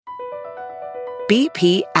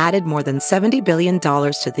BP added more than $70 billion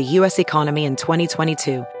to the U.S. economy in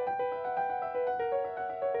 2022.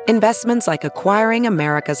 Investments like acquiring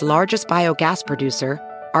America's largest biogas producer,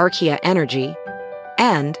 Archaea Energy,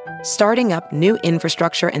 and starting up new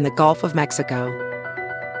infrastructure in the Gulf of Mexico.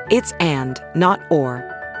 It's and, not or.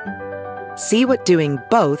 See what doing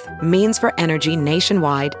both means for energy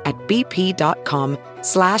nationwide at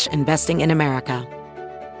bp.com/investing in America.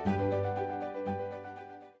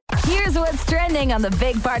 Here's what's trending on the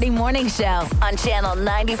Big Party Morning Show on Channel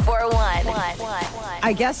 94.1.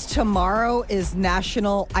 I guess tomorrow is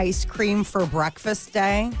National Ice Cream for Breakfast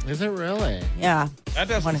Day. Is it really? Yeah. That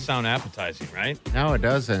doesn't sound appetizing, right? No, it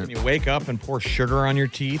doesn't. When you wake up and pour sugar on your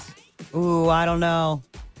teeth. Ooh, I don't know.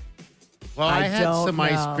 Well, I had some know.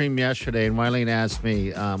 ice cream yesterday, and Wileen asked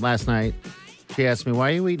me last night. She asked me,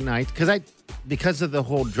 "Why are you eating ice?" Because of the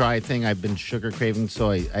whole dry thing, I've been sugar craving.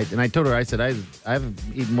 So I told her, I said, I've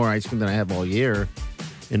eaten more ice cream than I have all year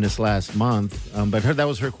in this last month. But that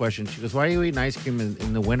was her question. She goes, "Why are you eating ice cream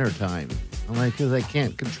in the wintertime?" I'm like, because I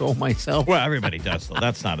can't control myself. Well, everybody does, though.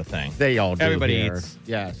 That's not a thing. They all do. Everybody here. eats.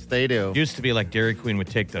 Yes, they do. Used to be like Dairy Queen would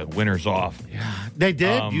take the winters off. Yeah, they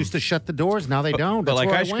did. Used to shut the doors. Now they don't. But That's like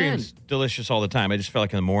where ice I cream's went. delicious all the time. I just feel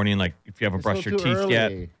like in the morning, like if you haven't It's brushed a your little teeth too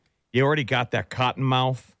yet, early. you already got that cotton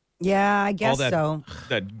mouth. Yeah, I guess all that, so.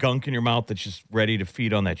 That gunk in your mouth that's just ready to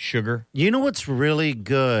feed on that sugar. You know what's really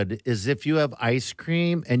good is if you have ice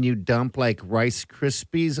cream and you dump like Rice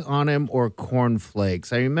Krispies on them or Corn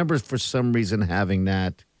Flakes. I remember for some reason having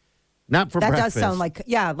that. Not for That breakfast. does sound like,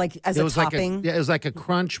 like as a topping. It was like a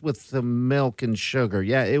crunch with some milk and sugar.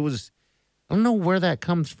 Yeah, it was. I don't know where that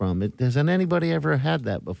comes from. Hasn't anybody ever had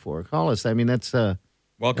that before? Call us. I mean, that's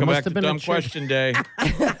Welcome back to Dumb Question Day.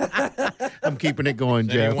 I'm keeping it going,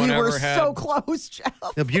 Has Jeff. anyone We were ever had- so close, Jeff.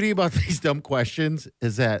 The beauty about these dumb questions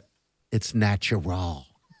is that it's natural.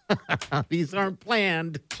 These aren't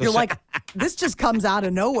planned. You're like, this just comes out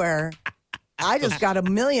of nowhere. I just got a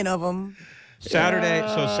million of them.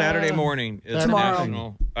 Saturday morning is Tomorrow.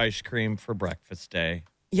 National Ice Cream for Breakfast Day.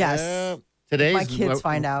 Yes. Today's My kids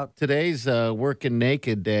find out. Today's working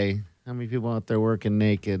naked day. How many people out there working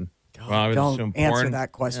naked? Well, I would Don't assume answer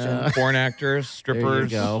that question. porn actors, strippers.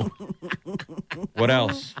 There you go. What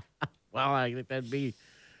else? Well, I think that'd be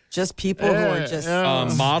Just people who are just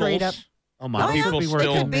Models. straight up. models people be still-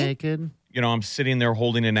 working Could be. naked. You know, I'm sitting there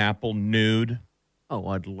holding an apple nude Oh,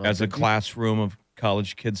 I'd love as a it. classroom of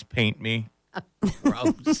college kids paint me.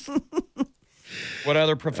 Gross. What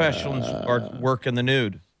other professions are working the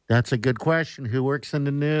nude? That's a good question. Who works in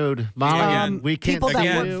the nude? Molly, Again, we can't People that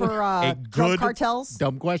again, do- work for a drug good- cartels.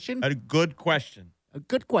 Dumb question? A good question. A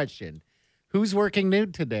good question. Who's working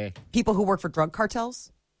nude today? People who work for drug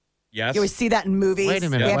cartels. Yes. You always see that in movies. Wait a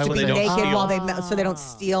minute, They why have to would be they don't naked steal? while so they don't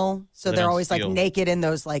steal. So They they're don't always steal. like naked in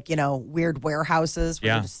those weird warehouses where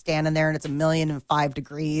Yeah. they're just standing there and it's 1,005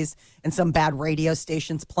 degrees and some bad radio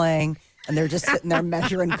station's playing and they're just sitting there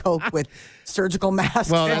measuring coke with surgical masks.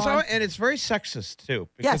 Well, on. And it's very sexist too,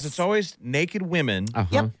 because Yes. it's always naked women,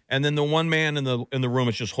 Yep. and then the one man in the room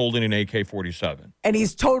is just holding an AK-47. And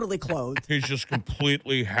he's totally clothed. He's just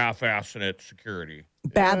completely half-assing at security.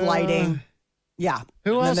 Bad lighting. Yeah.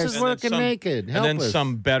 Who And then else there's- is working naked? And then Help us.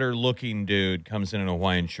 some better-looking dude comes in a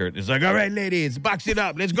Hawaiian shirt. He's like, "All right, ladies, box it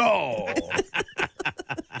up. Let's go."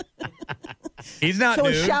 He's not So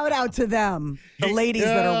a nude. shout out to them, the ladies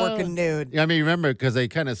that are working nude. I mean, remember, because they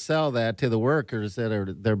kind of sell that to the workers that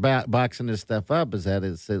are they're boxing this stuff up. Is that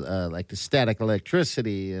it's like the static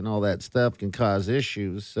electricity and all that stuff can cause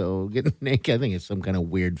issues. So getting naked, I think it's some kind of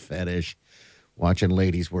weird fetish. Watching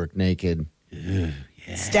ladies work naked.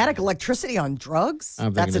 Static electricity on drugs?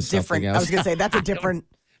 I'm That's thinking a of something different. I else. was going to say that's a different.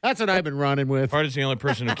 That's what I've been running with. Part is the only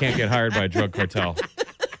person who can't get hired by a drug cartel.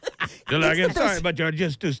 They're like, "I'm sorry, but you're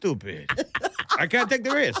just too stupid. I can't take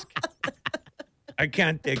the risk. I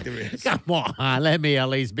can't take the risk." Come on, let me at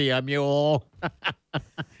least be a mule. Come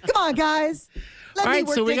on, guys. Let All me right,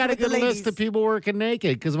 work so we naked got a with the good list ladies. of people working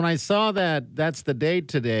naked. Because when I saw that's the day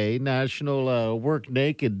today, National Work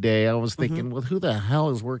Naked Day, I was thinking, well, who the hell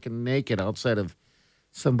is working naked outside of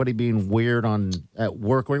somebody being weird at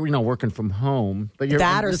work, or, working from home? But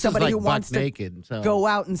That or this is somebody like who buck wants to naked, so. Go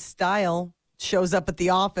out in style, shows up at the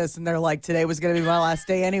office, and they're like, today was going to be my last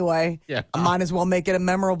day anyway. Yeah. I might as well make it a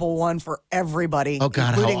memorable one for everybody, Oh God,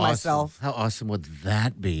 including how awesome. myself. How awesome would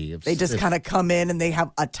that be? They just kind of come in and they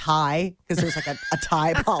have a tie because there's like a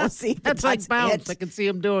tie policy. That's like bounce. I it. can see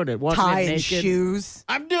him doing it. Walking Tie in and naked. shoes.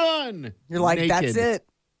 I'm done. You're like, that's Naked. it.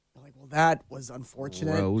 You're like, well, that was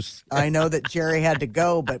unfortunate. Gross. I know that Jerry had to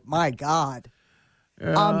go, but my God.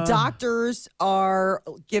 Doctors are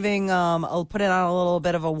giving, I'll put it on a little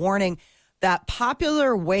bit of a warning. that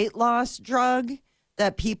popular weight loss drug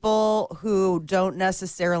that people who don't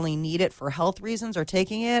necessarily need it for health reasons are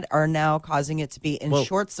taking it are now causing it to be in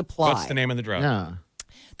short supply. What's the name of the drug? Yeah.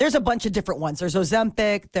 There's a bunch of different ones. There's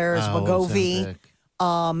Ozempic, there's Wegovy.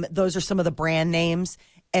 Those are some of the brand names.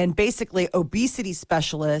 And basically, obesity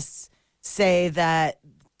specialists say that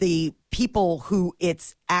the people who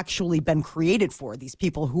it's actually been created for, these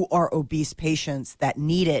people who are obese patients that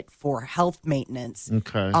need it for health maintenance,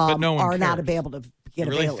 But no one are not cares. able to get You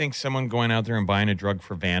really available. think someone going out there and buying a drug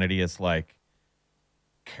for vanity is like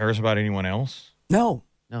cares about anyone else? No.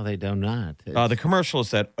 No, they do not. The commercial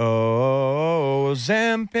is that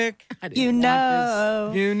Ozempic, You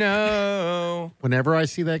know. you know. Whenever I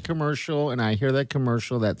see that commercial and I hear that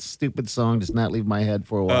commercial, that stupid song does not leave my head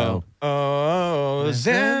for a while.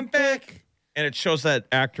 Ozempic. And it shows that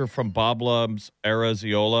actor from Bob Love's era,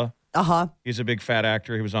 Ziola. Uh-huh. He's a big fat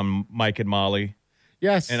actor. He was on Mike and Molly.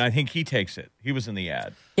 Yes. And I think he takes it. He was in the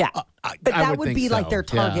ad. Yeah. I But that would would think be like so, their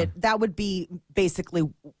target. yeah. That would be basically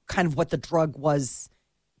kind of what the drug was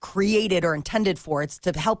created or intended for. It's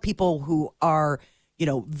to help people who are,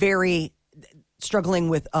 very struggling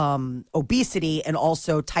with obesity and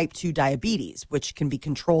also type 2 diabetes, which can be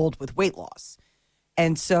controlled with weight loss.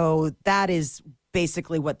 And so that is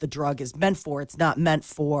basically what the drug is meant for. It's not meant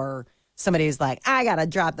for somebody who's like, I got to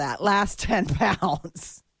drop that last 10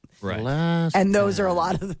 pounds. Right. And those are a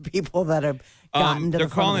lot of the people that have gotten to They're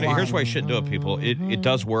the front calling of it. the Here's why line. you shouldn't do it, people. It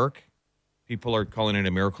does work. People are calling it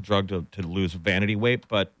a miracle drug to lose vanity weight,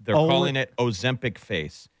 but they're calling it Ozempic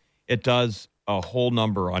face. It does a whole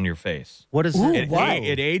number on your face. What is Ooh, it? wow.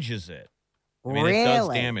 It ages it. I mean, it does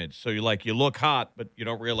Really? damage. So you look hot, but you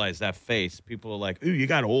don't realize that face. People are like, ooh, you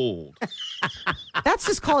got old. That's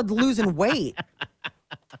just called losing weight.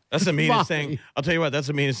 That's the meanest thing. I'll tell you what, that's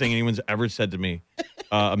the meanest thing anyone's ever said to me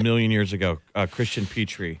a million years ago. Christian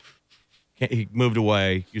Petrie. He moved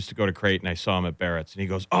away, used to go to Creighton. I saw him at Barrett's, and he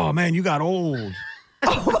goes, oh, man, you got old.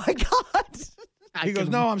 Oh, my God. He goes,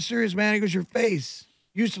 no, I'm serious, man. He goes, your face.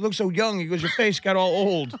 You used to look so young. He goes, your face got all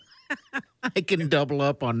old. I can double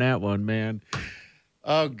up on that one, man.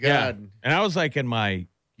 Oh, God. Yeah. And I was like in my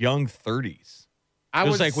young 30s. It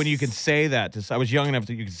was like when you can say that I was young enough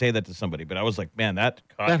that you could say that to somebody, but I was like, man, that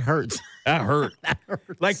hurts. That hurt. That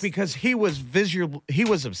hurts. Like, because he was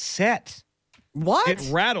upset. What? It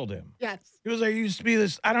rattled him. Yes. He was like, you used to be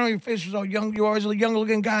this, I don't know, your face was all young. You were always a young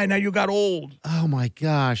looking guy. Now you got old. Oh my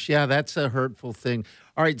gosh, yeah, that's a hurtful thing.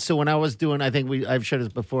 All right, so when I was doing, I think I've shared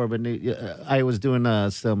this before, but I was doing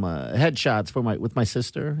some headshots with my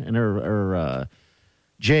sister and her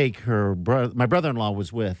Jake, my brother-in-law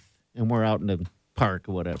was with, and we're out in the park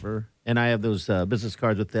or whatever, and I have those business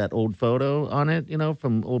cards with that old photo on it,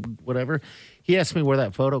 from old whatever. He asked me where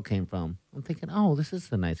that photo came from. I'm thinking, oh, this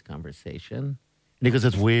is a nice conversation. And he goes,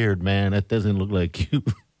 it's weird, man. That doesn't look like you.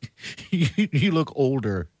 You look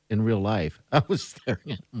older in real life. I was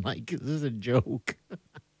staring at him like, is this a joke?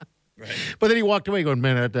 Right. But then he walked away going,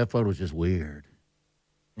 man, that photo's just weird.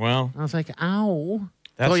 Well, I was like, ow.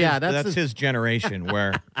 That's his generation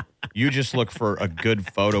where you just look for a good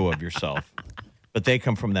photo of yourself. But they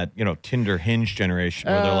come from that, Tinder Hinge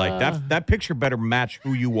generation where they're like, that picture better match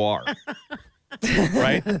who you are.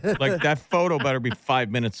 Right? Like that photo better be 5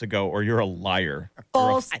 minutes ago or you're a liar.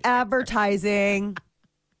 False advertising.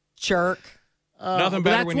 Jerk. Nothing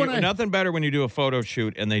better when you do a photo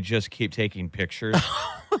shoot and they just keep taking pictures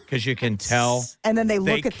because you can tell And then they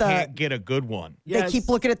they look at can't get a good one. They keep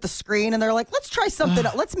looking at the screen and they're like, let's try something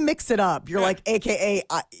else. Let's mix it up. You're like, AKA,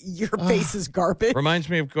 your face is garbage. Reminds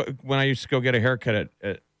me of when I used to go get a haircut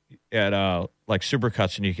at like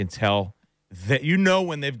Supercuts, and you can tell that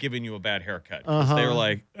when they've given you a bad haircut. 'Cause they're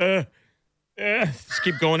like, just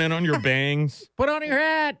keep going in on your bangs. Put on your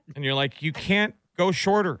hat. And you're like, you can't go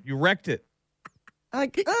shorter. You wrecked it.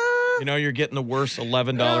 Like, You're getting the worst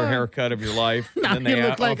 $11 haircut of your life. Now And then you they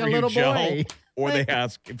look like offer a you little gel, boy. or they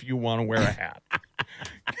ask if you want to wear a hat.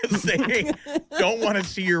 Because they don't want to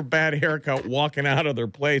see your bad haircut walking out of their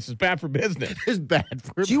place. It's bad for business. It's bad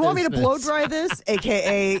for do you want me to blow business. dry this?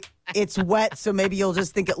 AKA, it's wet, so maybe you'll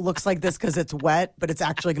just think it looks like this because it's wet, but it's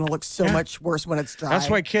actually going to look so much worse when it's dry. That's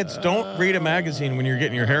why kids don't read a magazine when you're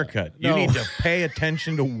getting your haircut. You No. need to pay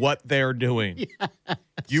attention to what they're doing.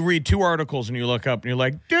 You read 2 articles and you look up and you're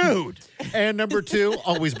like, dude. And number 2,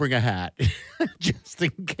 always bring a hat. Just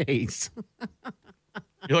in case.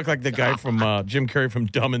 You look like the guy from Jim Carrey from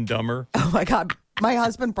Dumb and Dumber. Oh my God. My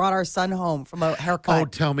husband brought our son home from a haircut. Oh,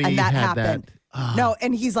 tell me and you that had happened. that. Oh. No,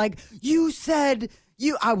 and he's like, you said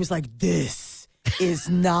you. I was like, this is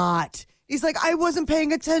not. He's like, I wasn't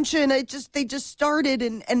paying attention. They just started,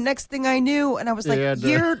 and next thing I knew, and I was like,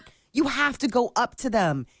 Yeah, you have to go up to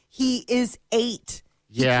them. He is 8.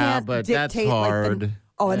 He Yeah, can't but that's dictate, hard.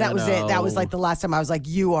 And that was it. That was know. like the last time I was like,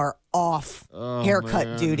 you are off haircut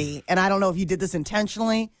man. duty. And I don't know if you did this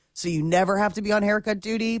intentionally, so you never have to be on haircut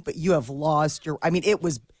duty, but you have lost your. I mean, it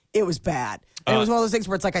was bad. And it was one of those things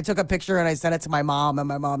where it's like I took a picture and I sent it to my mom, and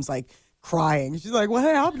my mom's like crying. She's like, "What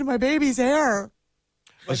happened to my baby's hair?"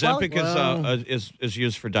 Ozempic is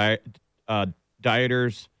used for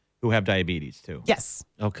dieters who have diabetes too. Yes.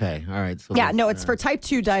 Okay. All right. So Yeah, no, it's for type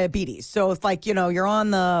 2 diabetes. So if like, you're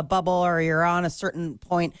on the bubble or you're on a certain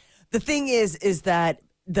point, the thing is that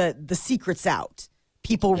the secret's out.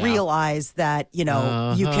 People realize that, you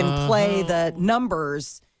can play the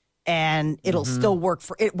numbers and it'll still work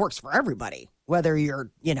it works for everybody, whether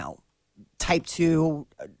you're, type 2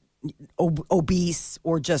 obese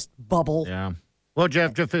or just bubble. Yeah. Well,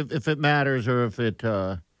 Jeff, if it matters or if it,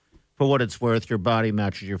 for what it's worth, your body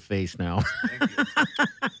matches your face now.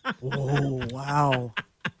 Oh, wow.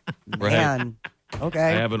 Right. Man. Okay.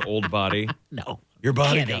 I have an old body. No. Your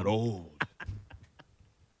body got old.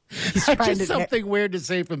 He's trying Just something weird to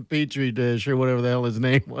say from Petri Dish or whatever the hell his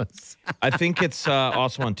name was. I think it's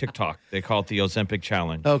also on TikTok. They call it the Ozempic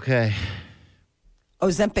Challenge. Okay.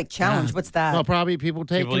 Ozempic challenge. What's that? Well, probably people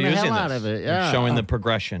taking People the using hell out this of it. and Yeah. showing the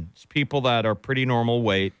progression. It's people that are pretty normal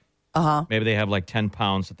weight. Uh-huh. Maybe they have like 10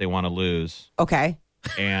 pounds that they want to lose, Okay.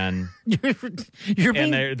 and You're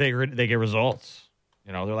being, and they get results.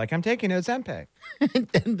 They're like, I'm taking Ozempic.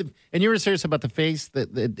 and you were serious about the face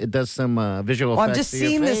that it does some visual Well, effects. I'm just to your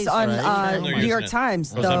seeing this face, on right? They're New using York it. Times.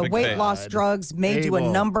 The Ozempic weight face. loss drugs may do a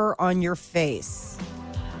Able. number on your face.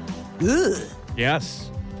 Ugh, Yes.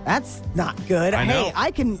 that's not good. I know. Hey,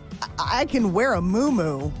 I can wear a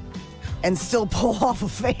muumuu and still pull off a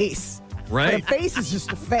face. Right. But a face is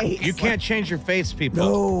just a face. You can't change your face, people.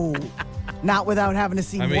 No, not without having to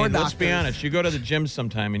see I more mean, doctors. let's be honest. You go to the gym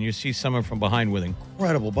sometime and you see someone from behind with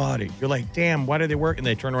incredible body. You're like, damn, why do they work? And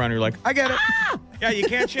they turn around and you're like, I get it. Yeah, you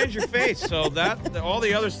can't change your face. So all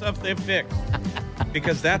the other stuff they've fixed.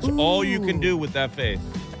 Because that's all you can do with that face.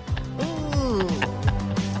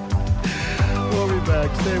 We'll be back.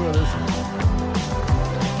 Stay with us.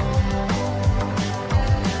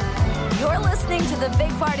 You're listening to the Big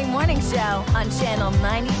Party Morning Show on Channel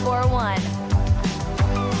 94.1.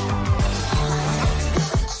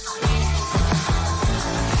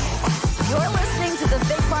 You're listening to the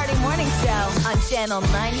Big Party Morning Show on Channel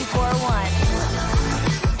 94.1.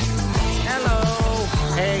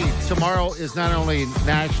 Hello. Hey, tomorrow is not only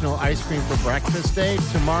National Ice Cream for Breakfast Day,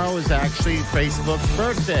 tomorrow is actually Facebook's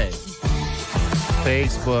birthday.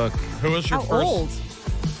 Facebook. Who was your How first? old?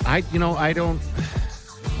 I don't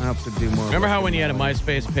I have to do more. Remember how when you had a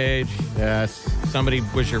MySpace page, Yes. somebody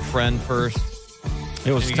was your friend first?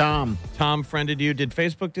 It was Tom. Tom friended you. Did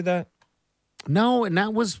Facebook do that? No, and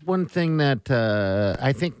that was one thing that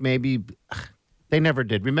I think maybe they never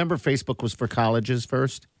did. Remember, Facebook was for colleges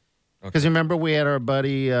first? Because remember, we had our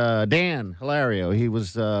buddy Dan Hilario. He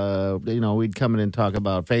was, we'd come in and talk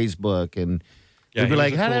about Facebook, and Yeah, we'd be he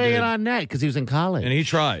like, was a how cool did I get dude. on that? Because he was in college. And he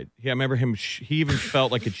tried. Yeah, I remember him. He even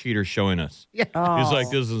felt like a cheater showing us. Yeah. He was like,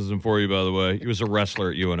 this isn't for you, by the way. He was a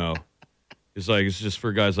wrestler at UNO. He's like, it's just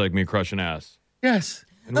for guys like me crushing ass. Yes.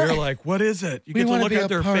 And we were like, what is it? You get to wanna look be at a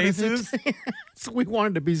their part of faces? it. So we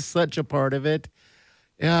wanted to be such a part of it.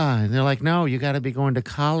 Yeah. And they're like, no, you got to be going to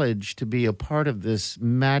college to be a part of this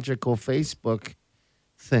magical Facebook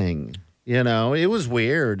thing. It was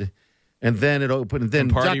weird. And then it opened. And then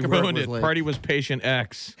Party Zuckerberg ruined was it. like, Party was patient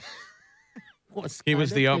X. He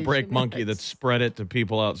was the outbreak monkey that spread it to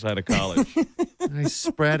people outside of college. I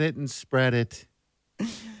spread it and spread it.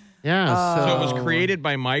 Yeah. So it was created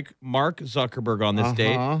by Mark Zuckerberg on this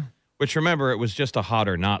date, which, remember, it was just a hot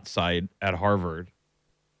or not site at Harvard.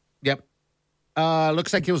 Yep.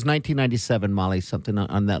 Looks like it was 1997, Molly. Something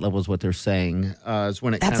on that level is what they're saying. Is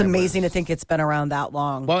when it That's kind of amazing to think it's been around that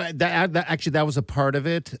long. Well, that was a part of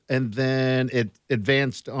it, and then it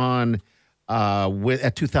advanced on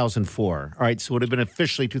at 2004. All right, so it would have been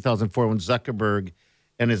officially 2004 when Zuckerberg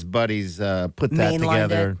and his buddies put that Mainlined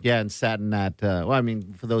together. it. Yeah, and sat in that.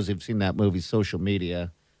 For those who've seen that movie, Social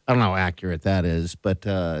Media. I don't know how accurate that is, but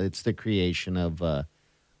it's the creation of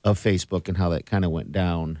Facebook and how that kind of went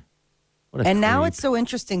down. What a And now creep. it's so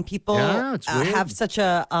interesting. People Yeah, it's weird. have such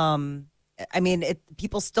a,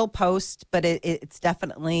 people still post, but it's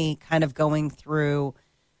definitely kind of going through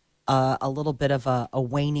a little bit of a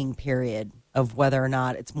waning period of whether or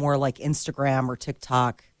not it's more like Instagram or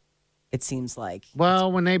TikTok. It seems like.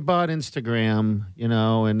 Well, when they bought Instagram,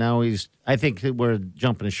 and now I think we're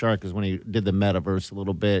jumping the shark is when he did the metaverse a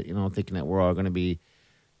little bit, thinking that we're all going to be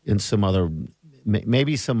in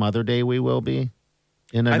maybe some other day we will be.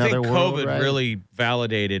 in I another think world. COVID right? really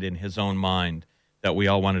validated in his own mind that we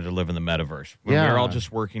all wanted to live in the metaverse. When we Yeah. were all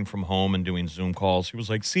just working from home and doing Zoom calls, he was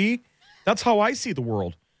like, see, that's how I see the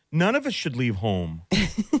world. None of us should leave home,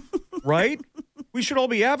 right? We should all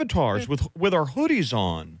be avatars with our hoodies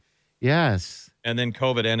on. Yes. And then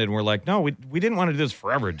COVID ended, and we're like, no, we didn't want to do this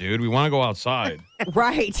forever, dude. We want to go outside.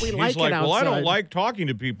 Right. He's like like, it well, I don't outside. like talking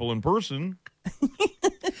to people in person.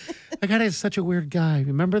 That guy is such a weird guy.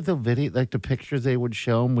 Remember the video, like the pictures they would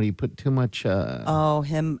show him when he put too much. Oh,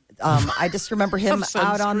 him. I just remember him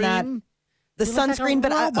out on that. sunscreen? The He looked like a sunscreen,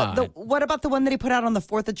 but robot. what about the one that he put out on the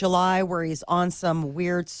 4th of July where he's on some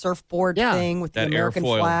weird surfboard Yeah. thing with the That American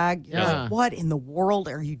airfoil. flag? You're Yeah. like, what in the world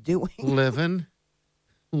are you doing?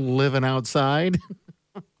 living outside.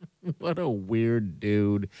 What a weird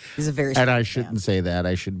dude. He's a very And I strange shouldn't man. say that.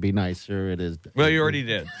 I should be nicer. It is. Well, you already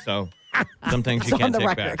did. So some things you It's on can't the take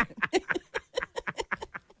record. back.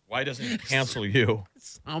 Why doesn't he cancel you?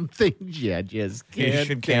 Some things you just He can't.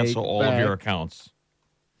 should cancel take all of your back. accounts.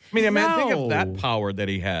 I mean, think No. of that power that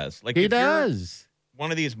he has. Like He if you're does.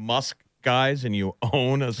 one of these Musk guys and you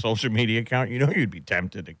own a social media account, you know you'd be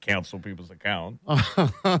tempted to cancel people's account.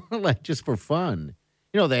 Like just for fun.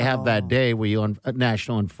 You know, they have that day where you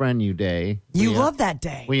National Unfriend You Day. You where love that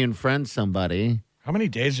day. where you unfriend somebody. How many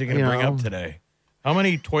days are you going to You bring know. up today? How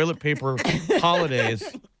many toilet paper holidays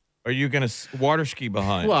are you going to water ski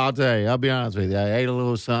behind? Well, I'll tell you, I'll be honest with you. I ate a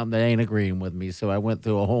little something that ain't agreeing with me, so I went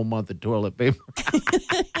through a whole month of toilet paper.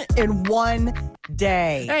 In one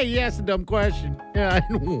day. Hey, you asked a dumb question. Yeah,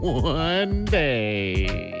 in one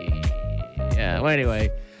day. Yeah, well, anyway,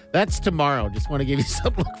 that's tomorrow. Just want to give you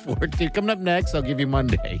something to look forward to. Coming up next, I'll give you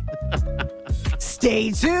Monday.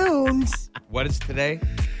 Stay tuned. What is today?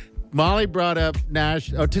 Molly brought up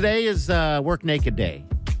today is Work Naked Day.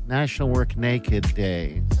 National Work Naked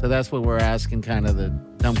Day. So that's what we're asking. Kind of the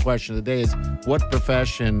dumb question of the day is what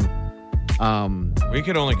profession We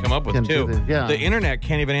could only come up with Can do two. the- yeah. The internet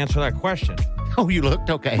can't even answer that question. Oh, you looked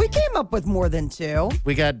okay. We came up with more than two.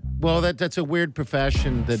 We got that's a weird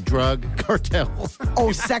profession, the drug cartel.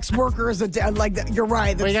 Oh, sex workers. You're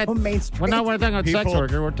right. We That's got- so mainstream. Well, now we're talking about sex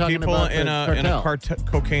worker. We're talking people about in the a cartel.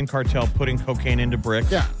 cocaine cartel putting cocaine into bricks.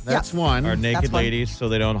 Yeah, that's one. Are naked That's one. ladies so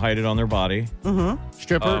they don't hide it on their body.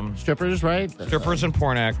 Strippers, right? Strippers and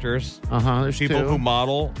porn actors. There's People two. who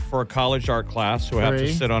model for a college art class who have to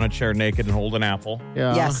Three. sit on a chair naked and hold an apple.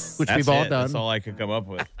 Yeah, Yes. which That's we've all it. done. That's all I could come up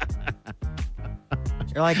with.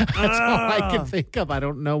 You're like, That's all I can think of. I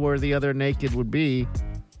don't know where the other naked would be.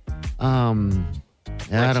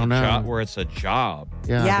 Yeah, I don't know. Where it's a job.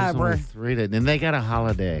 Yeah, there's only we're- three and they got a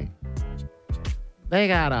holiday. They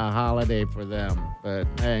got a holiday for them. But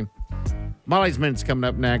hey, Molly's Minute's coming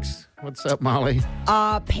up next. What's up, Molly?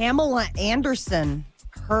 Pamela Anderson,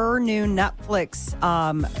 her new Netflix,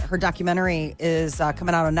 her documentary is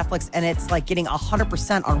coming out on Netflix, and it's like getting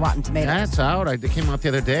 100% on Rotten Tomatoes. That's out. It came out the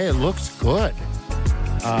other day. It looks good.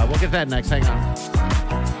 We'll get that next. Hang on.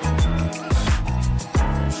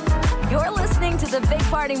 You're listening to the Big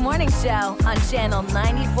Party Morning Show on Channel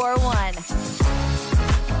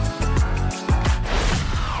 94.1.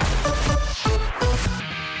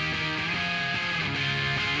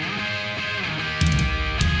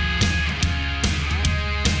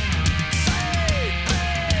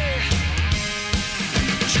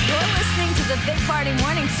 You're listening to the Big Party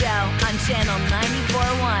Morning Show on Channel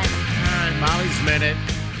 94.1. All right, Molly's Minute.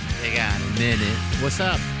 They got a minute. What's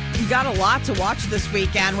up? You got a lot to watch this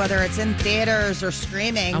weekend, whether it's in theaters or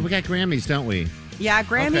streaming. Oh, we got Grammys, don't we? Yeah,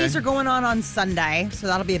 Grammys Okay. are going on Sunday, so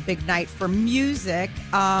that'll be a big night for music.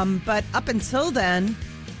 But up until then,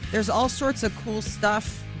 there's all sorts of cool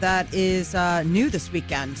stuff that is new this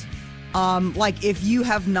weekend. Like if you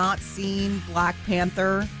have not seen Black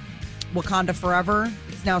Panther, Wakanda Forever,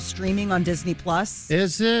 it's now streaming on Disney Plus.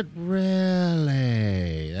 Is it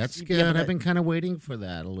really? That's Yeah, good. but I've been kind of waiting for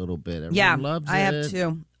that a little bit. Everyone Yeah, loves I have it.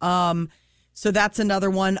 too. So that's another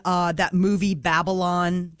one. That movie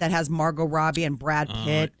Babylon that has Margot Robbie and Brad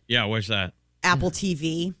Pitt. Yeah, where's that? Apple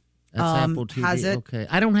TV. That's Apple TV. Has it? Okay.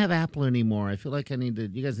 I don't have Apple anymore. I feel like I need to.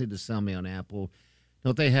 You guys need to sell me on Apple.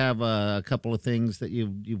 Don't they have a couple of things that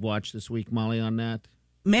you've watched this week, Molly, on that?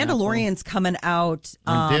 Mandalorian's coming out.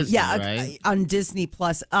 On Disney, yeah, right? on Disney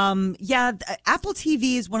Plus. Apple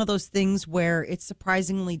TV is one of those things where it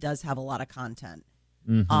surprisingly does have a lot of content.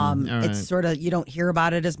 All right. It's sort of, you don't hear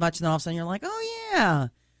about it as much, and then all of a sudden you're like, oh yeah.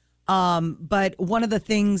 But one of the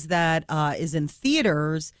things that is in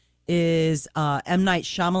theaters is M. Night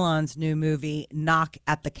Shyamalan's new movie, Knock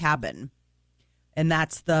at the Cabin. And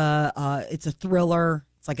that's it's a thriller.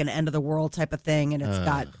 It's like an end of the world type of thing. And it's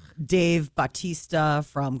got Dave Bautista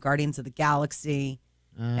from Guardians of the Galaxy.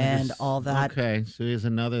 and all that. Okay, so here's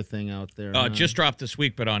another thing out there. Just dropped this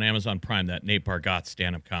week, but on Amazon Prime, that Nate Bargatze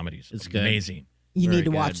stand-up comedy. It's good. Amazing. You Very need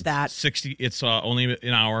to good. watch that. 60. It's only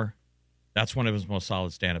an hour. That's one of his most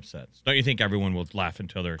solid stand-up sets. Don't you think everyone will laugh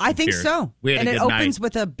until they're I think tears? so. We had And a it good opens night.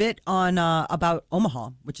 with a bit on about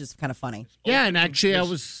Omaha, which is kind of funny. Yeah, and actually, I This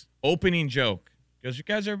was. opening joke. Goes, you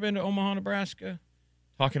guys ever been to Omaha, Nebraska?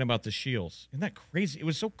 Talking about the Shields. Isn't that crazy? It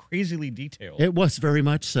was so crazily detailed. It was very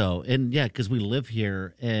much so, and yeah, because we live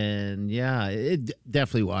here, and yeah,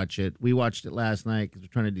 definitely watch it. We watched it last night because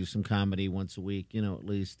we're trying to do some comedy once a week, at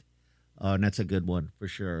least, and that's a good one for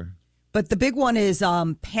sure. But the big one is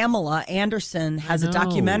Pamela Anderson has a know.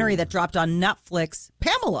 documentary that dropped on Netflix,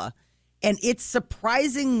 Pamela. And it's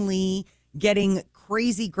surprisingly getting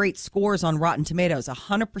crazy great scores on Rotten Tomatoes,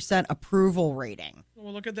 100% approval rating.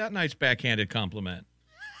 Well, look at that nice backhanded compliment.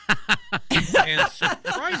 And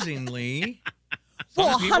surprisingly, some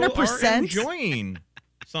Well, people 100%. are enjoying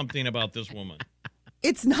something about this woman.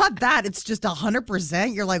 It's not that. It's just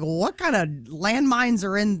 100%. You're like, what kind of landmines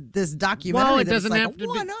are in this documentary? Well, it that it's doesn't like have to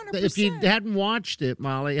 100%. be. If you hadn't watched it,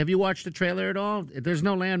 Molly, have you watched the trailer at all? There's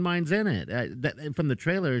no landmines in it. From the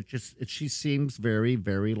trailer, she seems very,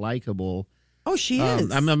 very likable. Oh, she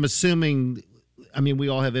is. I'm assuming. I mean, we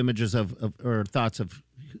all have images of or thoughts of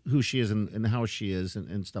who she is and how she is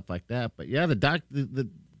and stuff like that. But yeah,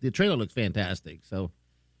 the trailer looks fantastic. So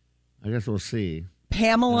I guess we'll see.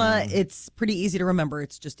 Pamela, it's pretty easy to remember.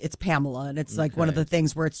 It's Pamela, and it's like one of the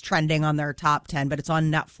things where it's trending on their top 10, but it's on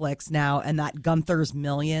Netflix now, and that Gunther's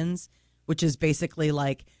Millions, which is basically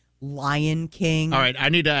like Lion King. All right, I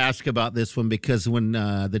need to ask about this one because when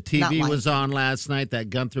the TV was on last night, that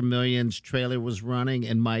Gunther Millions trailer was running,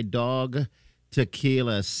 and my dog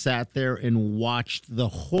Tequila sat there and watched the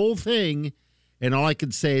whole thing, and all I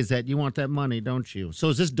could say is that you want that money, don't you? So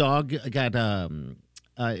is this dog got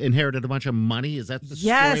inherited a bunch of money? Is that the story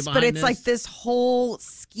Yes, behind but it's this? like this whole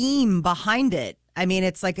scheme behind it. I mean,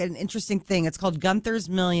 it's like an interesting thing. It's called Gunther's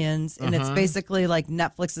Millions, and it's basically like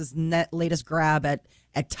Netflix's latest grab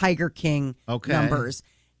at Tiger King numbers.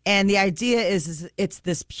 And the idea is it's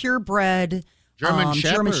this purebred German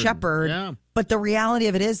Shepherd. Yeah. But the reality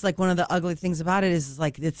of it is, like, one of the ugly things about it is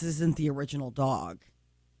like this isn't the original dog.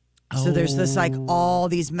 So there's this like all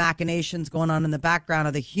these machinations going on in the background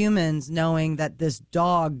of the humans knowing that this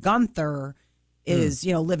dog Gunther is,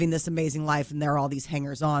 living this amazing life, and there are all these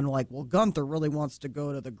hangers on like, well, Gunther really wants to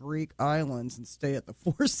go to the Greek islands and stay at the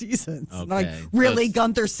Four Seasons. Okay. Like, really,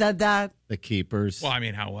 Gunther said that? The keepers. Well, I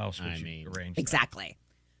mean, how else would you arrange that? Exactly.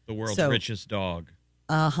 The world's So- richest dog.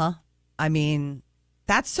 I mean,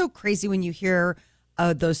 that's so crazy when you hear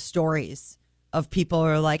those stories of people who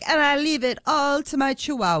are like, and I leave it all to my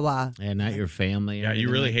Chihuahua. And not your family. or Yeah, you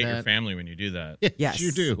anything really like hate that. your family when you do that. Yes.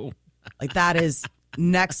 You do. Like, that is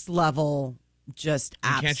next level, just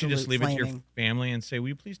And absolute can't you just leave it to your flaming. family and say, will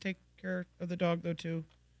you please take care of the dog, though, too?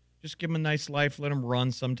 Just give him a nice life. Let him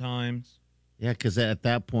run sometimes. Yeah, because at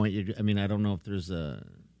that point, I don't know if there's a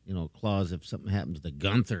clause if something happens to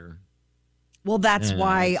Gunther. Well, that's Yeah,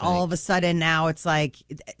 why it's all like- of a sudden now it's like,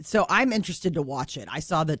 so I'm interested to watch it. I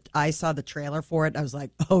saw the trailer for it. I was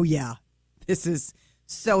like, oh yeah, this is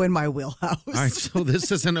so in my wheelhouse. All right, so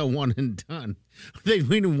this isn't a one and done. We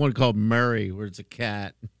need one called Murray, where it's a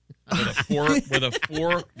cat. With a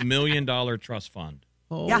 $4 million trust fund.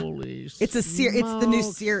 Holy It's it's the new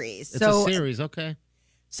smokes. series. It's so a series, okay.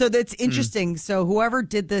 So that's interesting. So whoever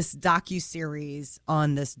did this docuseries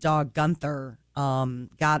on this dog Gunther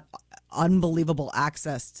got unbelievable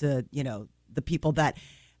access to, the people that,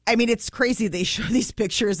 I mean, it's crazy. They show these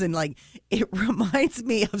pictures and like, it reminds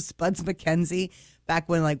me of Spuds McKenzie back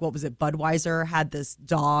when, like, what was it? Budweiser had this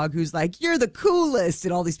dog who's like, you're the coolest.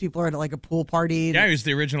 And all these people are at like a pool party. and Yeah, he was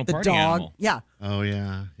the original the party dog. animal. Yeah. Oh,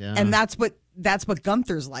 yeah, yeah. And that's what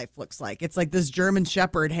Gunther's life looks like. It's like this German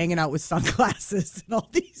Shepherd hanging out with sunglasses and all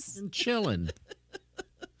these And chilling.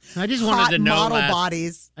 I just hot wanted to know model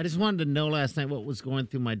bodies. I just wanted to know last night what was going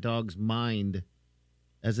through my dog's mind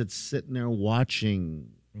as it's sitting there watching.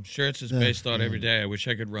 I'm sure it's his base thought every day. I wish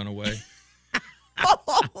I could run away.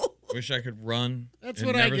 Wish I could run. That's and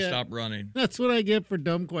what I never get. stop running. That's what I get for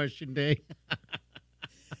dumb question day.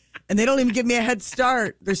 And they don't even give me a head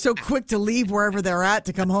start. They're so quick to leave wherever they're at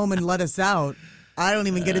to come home and let us out. I don't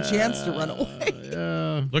even get a chance to run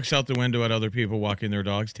away. Looks out the window at other people walking their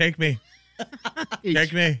dogs. Take me.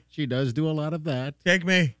 Take me. She does do a lot of that. Take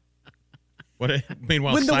me.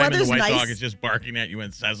 Meanwhile, When the Simon the weather's white nice- dog is just barking at you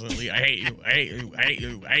incessantly. I hate you. I hate you. I hate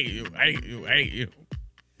you. I hate you. I hate you. I hate you.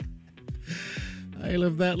 I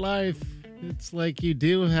live that life. It's like you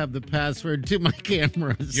do have the password to my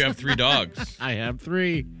cameras. You have 3 dogs. I have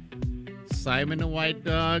 3. Simon the white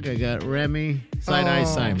dog. I got Remy. Side-eye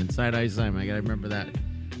Simon. Side-eye Simon. I got to remember that.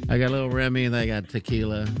 I got little Remy, and I got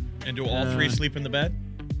Tequila. And do all three sleep in the bed?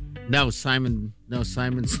 No, Simon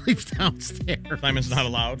sleeps downstairs. Simon's not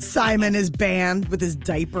allowed? Simon is banned with his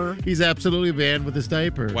diaper. He's absolutely banned with his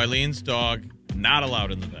diaper. Wileen's dog, not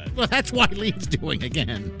allowed in the bed. Well, that's what Wileen's doing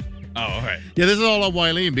again. Oh, all right. Yeah, this is all on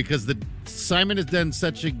Wileen because Simon has done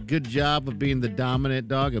such a good job of being the dominant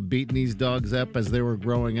dog, of beating these dogs up as they were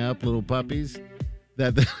growing up, little puppies,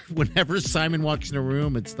 that whenever Simon walks in a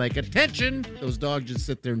room, it's like, attention! Those dogs just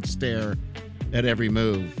sit there and stare at every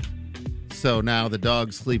move. So now the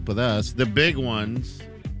dogs sleep with us, the big ones.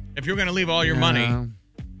 If you're going to leave all your money,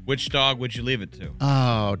 which dog would you leave it to?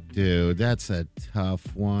 Oh, dude, that's a tough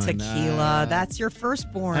one. Tequila, that's your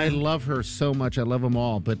firstborn. I love her so much. I love them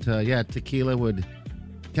all. But, yeah, Tequila would...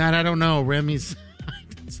 God, I don't know. Remy's...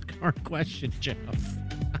 That's a hard question, Jeff.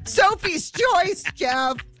 Sophie's choice,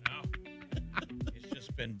 Jeff. It's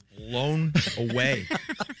just been blown away.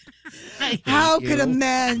 How could a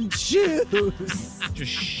man choose?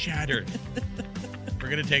 Just shattered. We're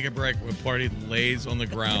going to take a break when Party lays on the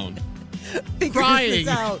ground. Crying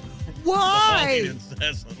out. Why?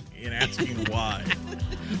 Incessantly and asking why.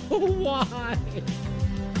 Why?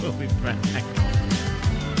 We'll be back.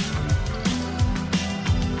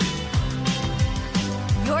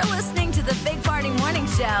 You're listening to the Big Party Morning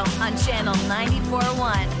Show on Channel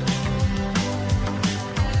 94.1.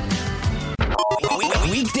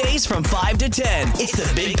 Weekdays from 5 to 10. It's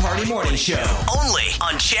the Big Party Morning Show. Only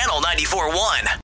on Channel 94.1.